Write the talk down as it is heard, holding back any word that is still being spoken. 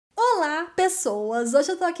pessoas!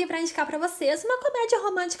 Hoje eu tô aqui pra indicar pra vocês uma comédia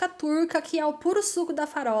romântica turca que é o puro suco da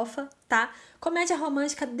farofa, tá? Comédia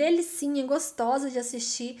romântica delicinha, gostosa de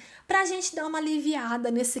assistir, pra gente dar uma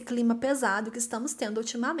aliviada nesse clima pesado que estamos tendo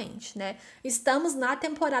ultimamente, né? Estamos na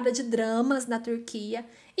temporada de dramas na Turquia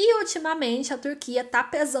e ultimamente a Turquia tá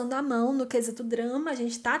pesando a mão no quesito drama, a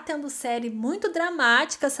gente tá tendo série muito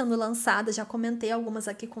dramática sendo lançada, já comentei algumas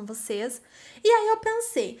aqui com vocês. E aí eu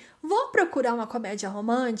pensei, vou procurar uma comédia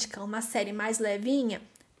romântica, uma série mais levinha,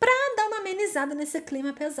 pra dar uma amenizada nesse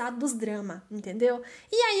clima pesado dos dramas, entendeu?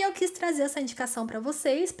 E aí eu quis trazer essa indicação pra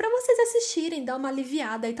vocês assistirem, dar uma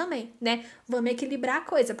aliviada aí também, né? Vamos equilibrar a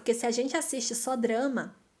coisa, porque se a gente assiste só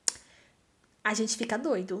drama, a gente fica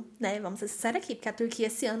doido, né? Vamos ser sinceros aqui, porque a Turquia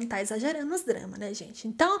esse ano tá exagerando os dramas, né, gente?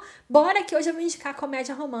 Então, bora que hoje eu vou indicar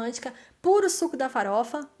comédia romântica, puro suco da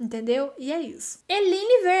farofa, entendeu? E é isso.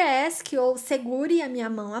 Eline Veresk, ou Segure a Minha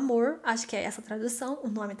Mão, Amor, acho que é essa a tradução, o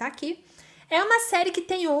nome tá aqui. É uma série que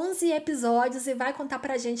tem 11 episódios e vai contar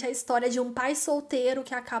pra gente a história de um pai solteiro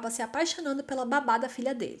que acaba se apaixonando pela babá da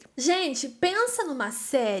filha dele. Gente, pensa numa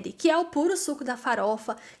série que é o puro suco da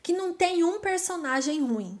farofa, que não tem um personagem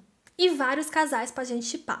ruim e vários casais pra gente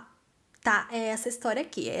shippar. Tá, é essa história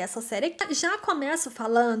aqui, é essa série aqui. Já começo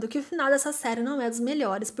falando que o final dessa série não é dos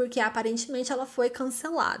melhores, porque aparentemente ela foi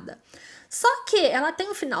cancelada. Só que ela tem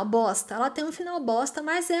um final bosta,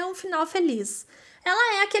 mas é um final feliz.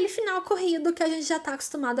 Ela é aquele final corrido que a gente já tá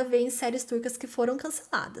acostumado a ver em séries turcas que foram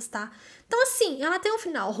canceladas, tá? Então, assim, ela tem um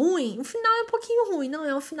final ruim, o final é um pouquinho ruim, não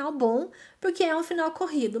é um final bom, porque é um final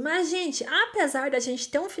corrido. Mas, gente, apesar da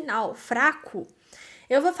gente ter um final fraco,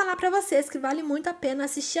 eu vou falar pra vocês que vale muito a pena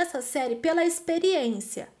assistir essa série pela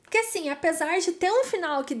experiência. Porque assim, apesar de ter um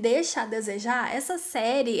final que deixa a desejar, essa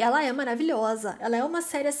série, ela é maravilhosa. Ela é uma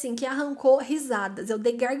série assim que arrancou risadas, eu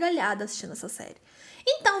dei gargalhada assistindo essa série.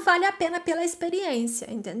 Então vale a pena pela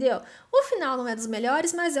experiência, entendeu? O final não é dos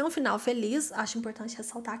melhores, mas é um final feliz, acho importante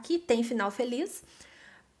ressaltar aqui, tem final feliz.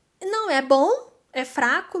 Não é bom, é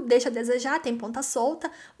fraco, deixa a desejar, tem ponta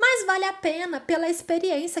solta, mas vale a pena pela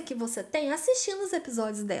experiência que você tem assistindo os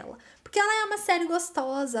episódios dela. Porque ela é uma série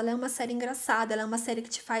gostosa, ela é uma série engraçada, ela é uma série que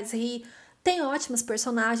te faz rir, tem ótimos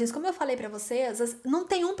personagens, como eu falei pra vocês, não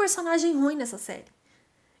tem um personagem ruim nessa série.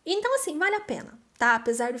 Então assim, vale a pena, tá?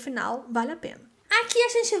 Apesar do final, vale a pena. Aqui a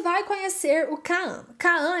gente vai conhecer o Kaan.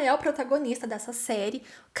 Kaan é o protagonista dessa série.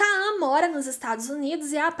 Kaan mora nos Estados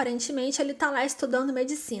Unidos e aparentemente ele tá lá estudando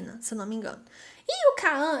medicina, se não me engano. E o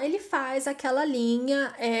Kaan, ele faz aquela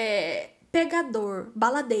linha pegador,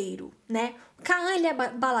 baladeiro, né? O Kaan, ele é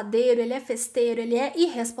baladeiro, ele é festeiro, ele é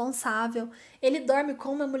irresponsável. Ele dorme com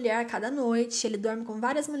uma mulher cada noite, ele dorme com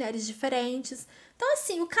várias mulheres diferentes. Então,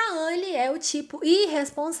 assim, o Kaan, ele é o tipo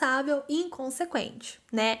irresponsável e inconsequente,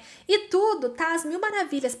 né? E tudo tá às mil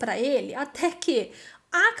maravilhas pra ele, até que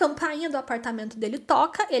a campainha do apartamento dele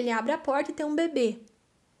toca, ele abre a porta e tem um bebê.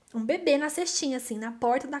 Um bebê na cestinha, assim, na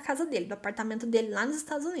porta da casa dele, do apartamento dele lá nos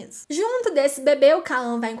Estados Unidos. Junto desse bebê, o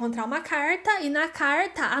Kaan vai encontrar uma carta, e na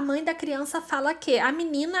carta a mãe da criança fala que a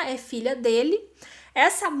menina é filha dele.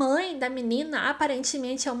 Essa mãe da menina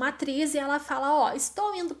aparentemente é uma atriz e ela fala, ó,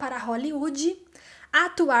 estou indo para Hollywood,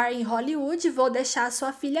 atuar em Hollywood, vou deixar a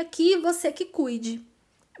sua filha aqui e você que cuide.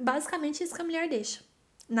 Basicamente isso que a mulher deixa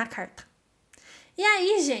na carta. E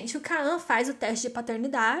aí, gente, o Kaan faz o teste de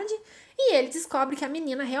paternidade e ele descobre que a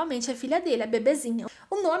menina realmente é filha dele, a bebezinha.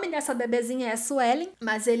 O nome dessa bebezinha é Suelen,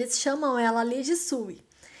 mas eles chamam ela ali de Sui.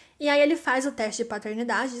 E aí ele faz o teste de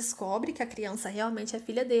paternidade, descobre que a criança realmente é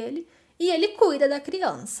filha dele e ele cuida da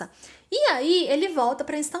criança. E aí ele volta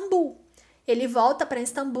para Istambul.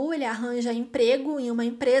 Ele arranja emprego em uma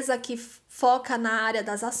empresa que foca na área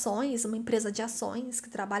das ações, uma empresa de ações, que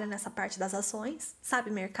trabalha nessa parte das ações,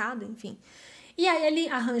 sabe, mercado, enfim. E aí ele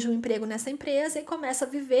arranja um emprego nessa empresa e começa a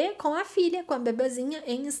viver com a filha, com a bebezinha,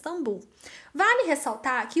 em Istambul. Vale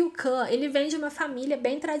ressaltar que o Kaan, ele vem de uma família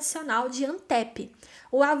bem tradicional de Antep.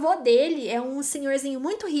 O avô dele é um senhorzinho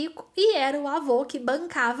muito rico e era o avô que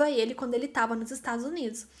bancava ele quando ele estava nos Estados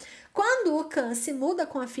Unidos. Quando o Kaan se muda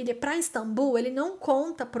com a filha para Istambul, ele não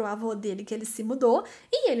conta pro avô dele que ele se mudou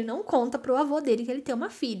e ele não conta pro avô dele que ele tem uma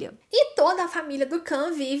filha. E toda a família do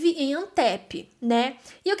Kaan vive em Antep, né?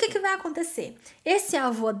 E o que vai acontecer? Esse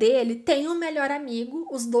avô dele tem um melhor amigo,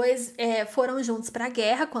 os dois foram juntos para a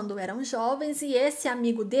guerra quando eram jovens e esse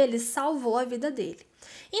amigo dele salvou a vida dele.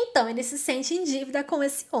 Então, ele se sente em dívida com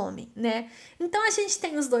esse homem, né? Então, a gente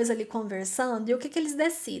tem os dois ali conversando e o que que eles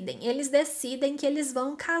decidem? Eles decidem que eles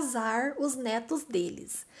vão casar os netos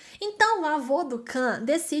deles. Então, o avô do Can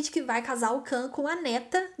decide que vai casar o Can com a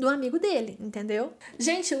neta do amigo dele, entendeu?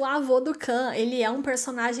 Gente, o avô do Can, ele é um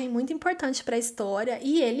personagem muito importante para a história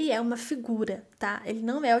e ele é uma figura, tá? Ele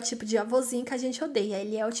não é o tipo de avôzinho que a gente odeia,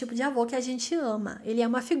 ele é o tipo de avô que a gente ama. Ele é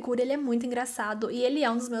uma figura, ele é muito engraçado e ele é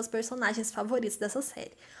um dos meus personagens favoritos dessa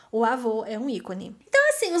série. O avô é um ícone. Então,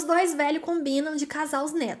 assim, os dois velhos combinam de casar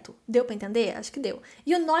os netos. Deu pra entender? Acho que deu.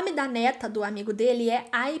 E o nome da neta do amigo dele é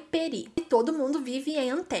Aiperi. E todo mundo vive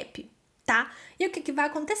em Antep, tá? E o que que vai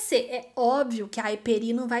acontecer? É óbvio que a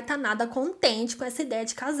Aiperi não vai estar nada contente com essa ideia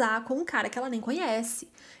de casar com um cara que ela nem conhece.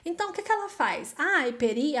 Então, o que que ela faz? A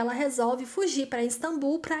Aiperi, ela resolve fugir para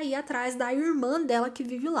Istambul para ir atrás da irmã dela que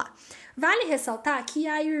vive lá. Vale ressaltar que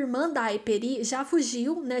a irmã da Aiperi já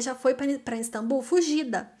fugiu, né? Já foi para Istambul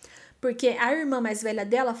fugida. Porque a irmã mais velha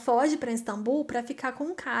dela foge para Istambul para ficar com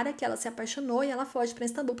um cara que ela se apaixonou e ela foge para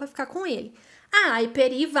Istambul para ficar com ele. A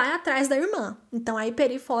Aiperi vai atrás da irmã. Então a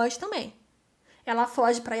Aiperi foge também. Ela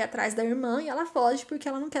foge para ir atrás da irmã e ela foge porque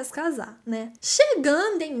ela não quer se casar, né?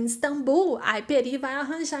 Chegando em Istambul, a Aiperi vai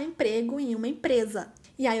arranjar emprego em uma empresa.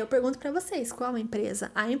 E aí eu pergunto para vocês, qual a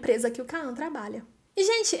empresa? A empresa que o Kaan trabalha. E,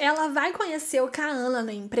 gente, ela vai conhecer o Kaan lá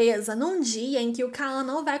na empresa num dia em que o Kaan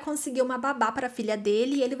não vai conseguir uma babá para a filha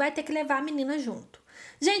dele e ele vai ter que levar a menina junto.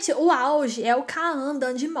 Gente, o auge é o Kaan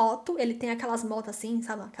andando de moto, ele tem aquelas motos assim,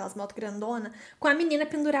 sabe? Aquelas motos grandona, com a menina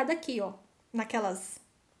pendurada aqui, ó,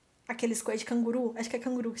 aqueles coisas de canguru, acho que é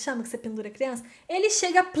canguru que chama, que você pendura a criança. Ele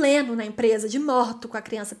chega pleno na empresa, de moto, com a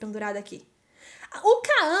criança pendurada aqui. O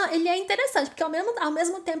Kaan, ele é interessante, porque ao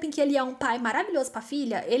mesmo tempo em que ele é um pai maravilhoso pra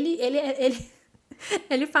filha,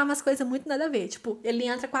 ele faz umas coisas muito nada a ver. Tipo, ele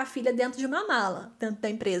entra com a filha dentro de uma mala, dentro da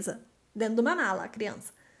empresa. Dentro de uma mala, a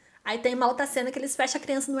criança. Aí tem uma outra cena que eles fecham a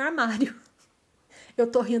criança no armário. Eu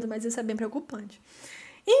tô rindo, mas isso é bem preocupante.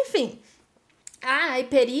 Enfim, a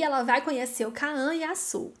Aiperi, ela vai conhecer o Kaan e a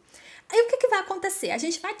Su. Aí o que que vai acontecer? A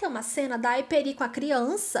gente vai ter uma cena da Aiperi com a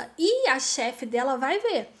criança e a chefe dela vai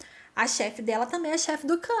ver. A chefe dela também é chefe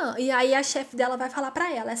do Kaan. E aí a chefe dela vai falar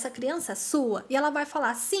pra ela, essa criança é sua? E ela vai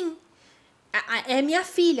falar, sim. É minha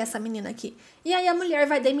filha, essa menina aqui. E aí a mulher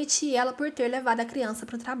vai demitir ela por ter levado a criança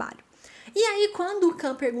pro trabalho. E aí quando o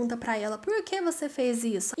Khan pergunta pra ela, por que você fez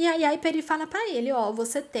isso? E aí a Aiperi fala pra ele, ó,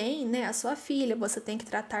 você tem, né, a sua filha, você tem que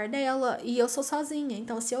tratar dela e eu sou sozinha.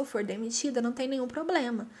 Então se eu for demitida, não tem nenhum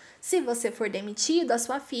problema. Se você for demitido, a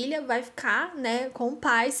sua filha vai ficar, né, com o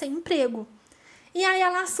pai sem emprego. E aí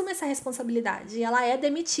ela assume essa responsabilidade. E ela é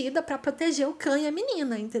demitida pra proteger o Khan e a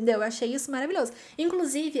menina, entendeu? Eu achei isso maravilhoso.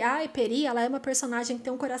 Inclusive, a Aiperi, ela é uma personagem que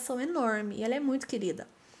tem um coração enorme. E ela é muito querida.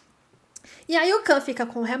 E aí o Khan fica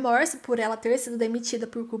com remorso por ela ter sido demitida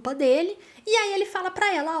por culpa dele. E aí ele fala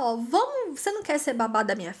pra ela, ó, você não quer ser babá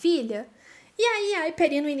da minha filha? E aí a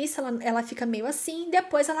Aiperi no início ela fica meio assim,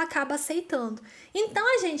 depois ela acaba aceitando. Então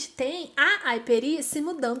a gente tem a Aiperi se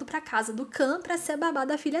mudando pra casa do Khan pra ser babá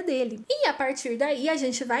da filha dele. E a partir daí a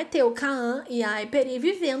gente vai ter o Kaan e a Aiperi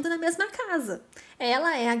vivendo na mesma casa.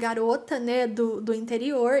 Ela é a garota, né, do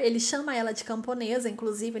interior, ele chama ela de camponesa,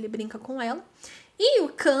 inclusive ele brinca com ela. E o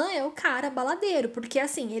Khan é o cara baladeiro, porque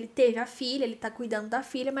assim, ele teve a filha, ele tá cuidando da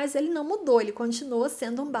filha, mas ele não mudou, ele continua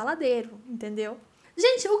sendo um baladeiro, entendeu?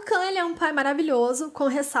 Gente, o Khan, ele é um pai maravilhoso, com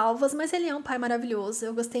ressalvas, mas ele é um pai maravilhoso.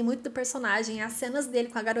 Eu gostei muito do personagem, as cenas dele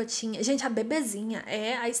com a garotinha. Gente, a bebezinha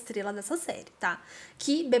é a estrela dessa série, tá?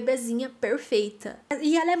 Que bebezinha perfeita.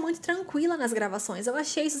 E ela é muito tranquila nas gravações, eu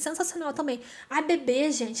achei isso sensacional também. A bebê,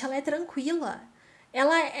 gente, ela é tranquila.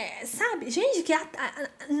 Ela é, sabe? Gente, que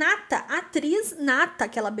atriz nata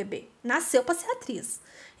aquela bebê. Nasceu pra ser atriz.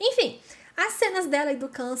 Enfim, as cenas dela e do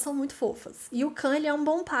Khan são muito fofas. E o Khan, ele é um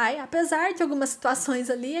bom pai. Apesar de algumas situações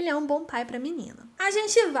ali, ele é um bom pai pra menina. A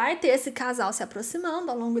gente vai ter esse casal se aproximando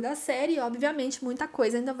ao longo da série. E, obviamente, muita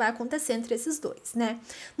coisa ainda vai acontecer entre esses dois, né?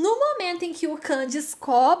 No momento em que o Khan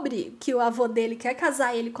descobre que o avô dele quer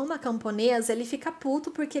casar ele com uma camponesa, ele fica puto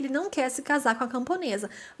porque ele não quer se casar com a camponesa.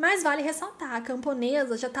 Mas vale ressaltar, a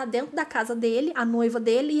camponesa já tá dentro da casa dele, a noiva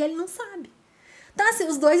dele, e ele não sabe. Então, assim,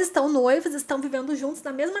 os dois estão noivos, estão vivendo juntos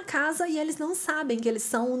na mesma casa e eles não sabem que eles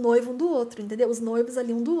são o noivo um do outro, entendeu? Os noivos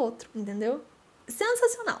ali um do outro, entendeu?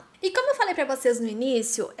 Sensacional. E como eu falei pra vocês no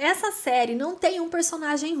início, essa série não tem um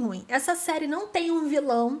personagem ruim. Essa série não tem um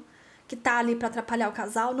vilão que tá ali pra atrapalhar o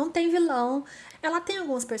casal, não tem vilão. Ela tem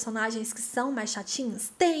alguns personagens que são mais chatinhos?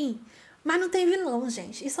 Tem. Mas não tem vilão,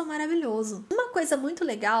 gente. Isso é maravilhoso. Uma coisa muito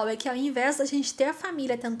legal é que ao invés da gente ter a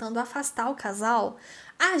família tentando afastar o casal,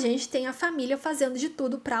 a gente tem a família fazendo de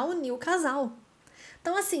tudo pra unir o casal.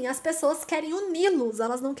 Então, assim, as pessoas querem uni-los,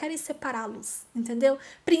 elas não querem separá-los, entendeu?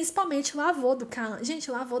 Principalmente o avô do Kaan. Gente,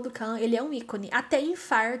 o avô do Kaan, ele é um ícone. Até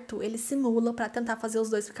infarto ele simula pra tentar fazer os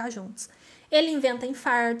dois ficar juntos. Ele inventa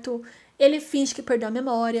infarto, ele finge que perdeu a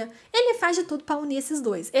memória, ele faz de tudo pra unir esses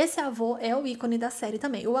dois. Esse avô é o ícone da série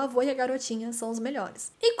também. O avô e a garotinha são os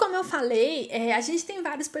melhores. E como eu falei, a gente tem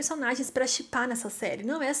vários personagens pra shippar nessa série.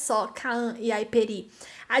 Não é só Kaan e a Iperi.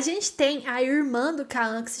 A gente tem a irmã do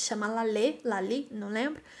Kaan, que se chama Lali, não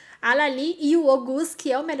lembro. A Lali e o Ogus,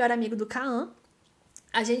 que é o melhor amigo do Kaan.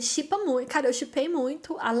 A gente shippa muito, cara, eu shippei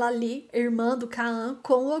muito a Lali, irmã do Kaan,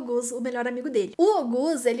 com o Ogus, o melhor amigo dele. O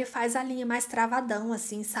Ogus, ele faz a linha mais travadão,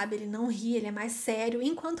 assim, sabe? Ele não ri, ele é mais sério.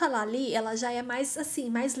 Enquanto a Lali, ela já é mais, assim,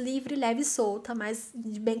 mais livre, leve e solta, mais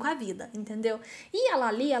bem com a vida, entendeu? E a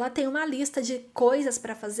Lali, ela tem uma lista de coisas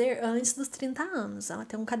pra fazer antes dos 30 anos. Ela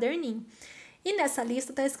tem um caderninho. E nessa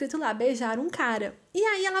lista tá escrito lá, beijar um cara. E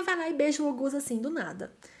aí ela vai lá e beija o Ogus, assim, do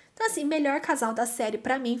nada. Então, assim, melhor casal da série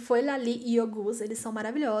pra mim foi Lali e Ogus. Eles são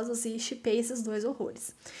maravilhosos e shippei esses dois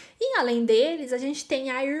horrores. E além deles, a gente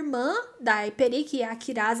tem a irmã da Iperi, que é a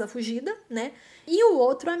Kirasa fugida, né? E o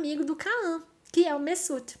outro amigo do Kaan, que é o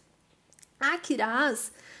Mesut. A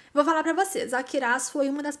Kiraz, vou falar pra vocês, a Kiraz foi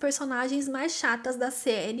uma das personagens mais chatas da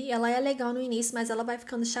série. Ela é legal no início, mas ela vai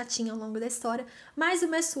ficando chatinha ao longo da história. Mas o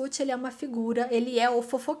Mesut, ele é uma figura, ele é o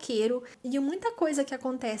fofoqueiro. E muita coisa que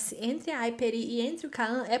acontece entre a Iperi e entre o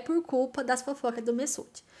Kaan é por culpa das fofocas do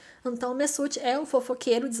Mesut. Então o Mesut é o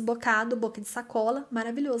fofoqueiro desbocado, boca de sacola,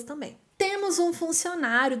 maravilhoso também. Temos um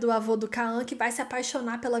funcionário do avô do Kaan que vai se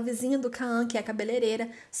apaixonar pela vizinha do Kaan, que é a cabeleireira.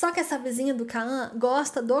 Só que essa vizinha do Kaan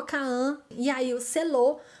gosta do Kaan. E aí o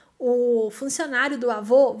Selô, o funcionário do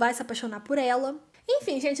avô, vai se apaixonar por ela.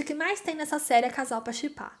 Enfim, gente, o que mais tem nessa série é casal pra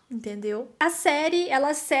shippar, entendeu? A série,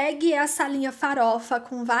 ela segue essa linha farofa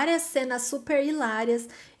com várias cenas super hilárias.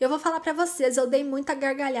 Eu vou falar pra vocês, eu dei muita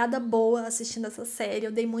gargalhada boa assistindo essa série.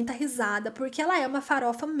 Eu dei muita risada, porque ela é uma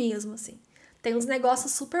farofa mesmo, assim. Tem uns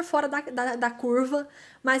negócios super fora da curva,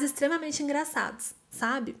 mas extremamente engraçados,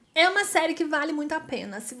 sabe? É uma série que vale muito a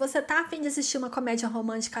pena. Se você tá a fim de assistir uma comédia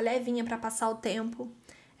romântica levinha pra passar o tempo,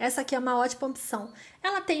 essa aqui é uma ótima opção.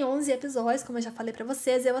 Ela tem 11 episódios, como eu já falei pra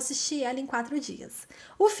vocês, eu assisti ela em 4 dias.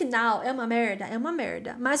 O final é uma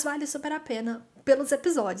merda, mas vale super a pena pelos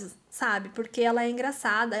episódios, sabe? Porque ela é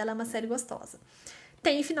engraçada, ela é uma série gostosa.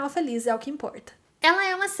 Tem final feliz, é o que importa. Ela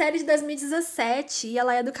é uma série de 2017 e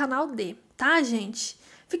ela é do canal D, tá, gente?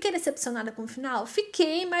 Fiquei decepcionada com o final?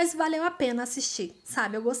 Fiquei, mas valeu a pena assistir,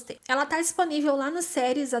 sabe? Eu gostei. Ela tá disponível lá no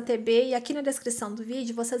Séries ATB e aqui na descrição do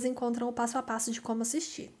vídeo vocês encontram o passo a passo de como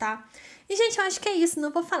assistir, tá? E, gente, eu acho que é isso.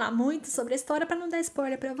 Não vou falar muito sobre a história pra não dar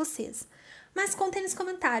spoiler pra vocês. Mas contem nos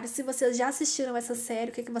comentários se vocês já assistiram essa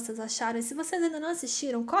série, o que vocês acharam. E se vocês ainda não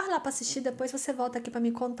assistiram, corre lá pra assistir, depois você volta aqui pra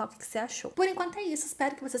me contar o que você achou. Por enquanto é isso,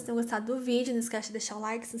 espero que vocês tenham gostado do vídeo. Não esquece de deixar o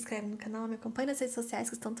like, se inscreve no canal, me acompanha nas redes sociais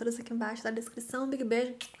que estão todas aqui embaixo na descrição. Um big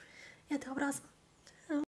beijo e até o próximo.